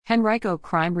Henrico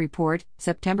Crime Report,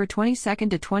 September 22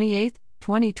 to 28,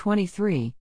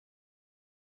 2023.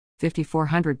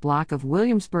 5400 block of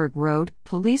Williamsburg Road,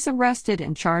 police arrested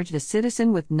and charged a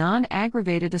citizen with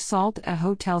non-aggravated assault at a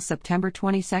hotel September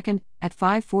 22 at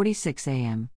 5:46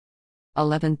 a.m.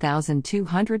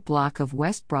 11200 block of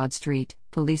West Broad Street,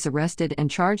 police arrested and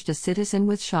charged a citizen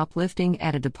with shoplifting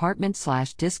at a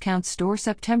department/discount store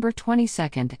September 22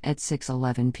 at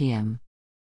 6:11 p.m.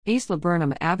 East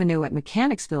Laburnum Avenue at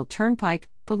Mechanicsville Turnpike,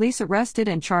 police arrested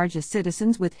and charged a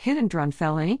citizen with hit-and-run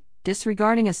felony,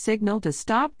 disregarding a signal to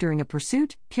stop during a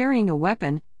pursuit, carrying a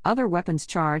weapon, other weapons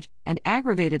charge, and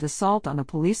aggravated assault on a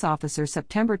police officer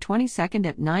September 22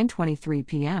 at 9:23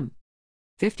 p.m.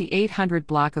 5800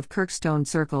 block of Kirkstone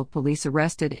Circle, police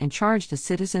arrested and charged a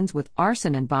citizen with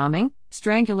arson and bombing,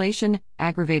 strangulation,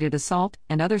 aggravated assault,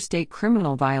 and other state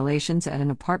criminal violations at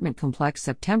an apartment complex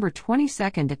September 22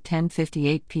 at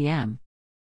 10:58 p.m.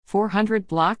 400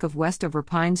 block of Westover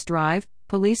Pines Drive,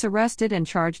 police arrested and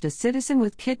charged a citizen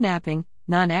with kidnapping,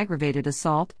 non-aggravated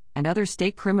assault, and other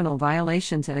state criminal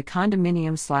violations at a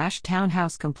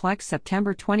condominium/townhouse complex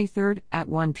September 23 at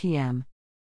 1 p.m.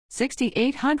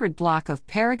 6800 block of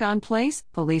Paragon Place,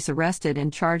 police arrested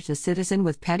and charged a citizen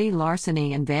with petty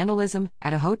larceny and vandalism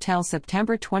at a hotel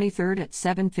September 23 at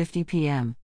 7:50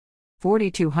 p.m.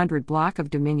 4200 block of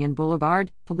Dominion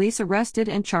Boulevard, police arrested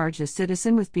and charged a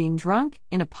citizen with being drunk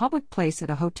in a public place at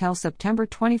a hotel September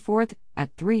 24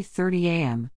 at 3:30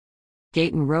 a.m.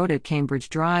 Gayton Road at Cambridge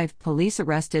Drive, police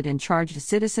arrested and charged a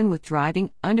citizen with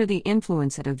driving under the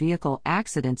influence at a vehicle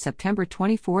accident September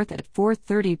 24 at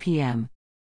 4:30 p.m.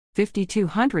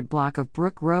 5200 block of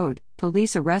Brook Road,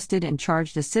 police arrested and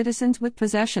charged a citizen with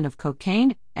possession of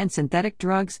cocaine and synthetic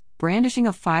drugs, brandishing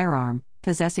a firearm,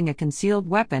 possessing a concealed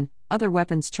weapon, other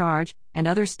weapons charge, and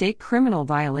other state criminal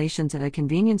violations at a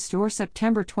convenience store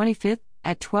September 25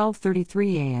 at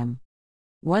 12:33 a.m.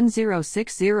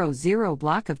 10600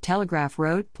 block of Telegraph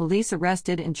Road, police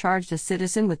arrested and charged a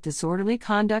citizen with disorderly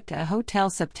conduct at a hotel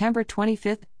September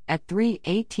 25 at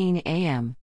 3:18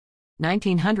 a.m.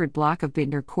 1900 block of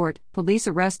Bittner Court, police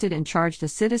arrested and charged a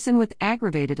citizen with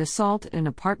aggravated assault at an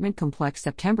apartment complex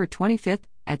September 25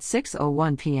 at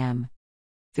 6:01 p.m.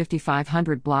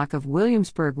 5500 block of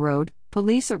Williamsburg Road,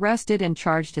 police arrested and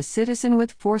charged a citizen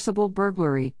with forcible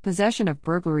burglary, possession of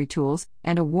burglary tools,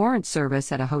 and a warrant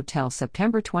service at a hotel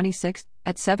September 26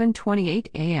 at 7:28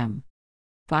 a.m.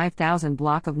 5000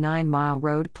 block of 9 Mile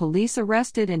Road, police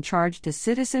arrested and charged a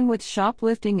citizen with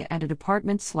shoplifting at a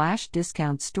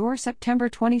department/discount store September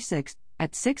 26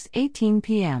 at 6:18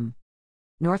 p.m.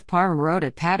 North Parham Road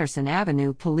at Patterson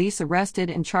Avenue, police arrested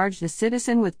and charged a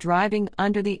citizen with driving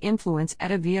under the influence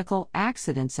at a vehicle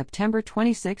accident September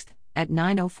 26 at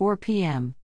 9:04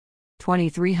 p.m.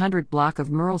 2300 block of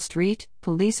Merle Street,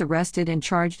 police arrested and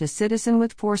charged a citizen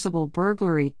with forcible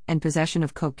burglary and possession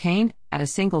of cocaine at a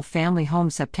single-family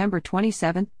home September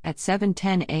 27 at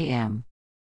 7:10 a.m.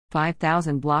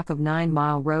 5000 block of 9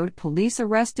 Mile Road, police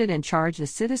arrested and charged a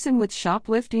citizen with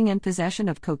shoplifting and possession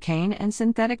of cocaine and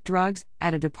synthetic drugs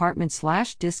at a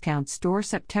department/discount store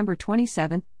September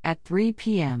 27 at 3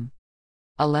 p.m.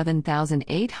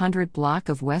 11800 block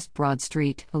of West Broad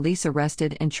Street, police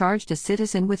arrested and charged a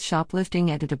citizen with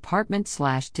shoplifting at a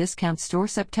department/discount store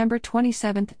September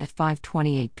 27 at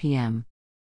 5:28 p.m.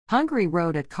 Hungary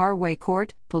Road at Carway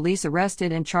Court, police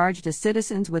arrested and charged a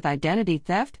citizen with identity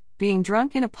theft, being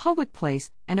drunk in a public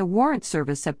place, and a warrant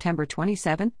service September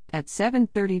 27 at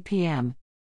 7:30 p.m.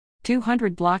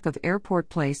 200 block of Airport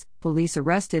Place, police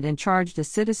arrested and charged a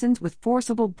citizen with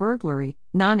forcible burglary,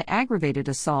 non-aggravated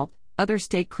assault, other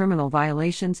state criminal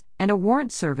violations, and a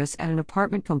warrant service at an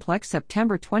apartment complex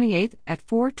September 28 at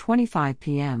 4:25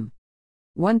 p.m.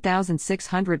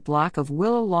 1600 block of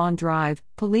Willow Lawn Drive,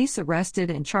 police arrested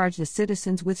and charged a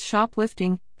citizen with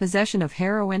shoplifting, possession of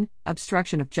heroin,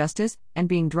 obstruction of justice, and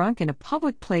being drunk in a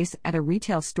public place at a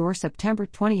retail store September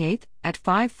 28 at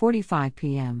 5:45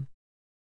 p.m.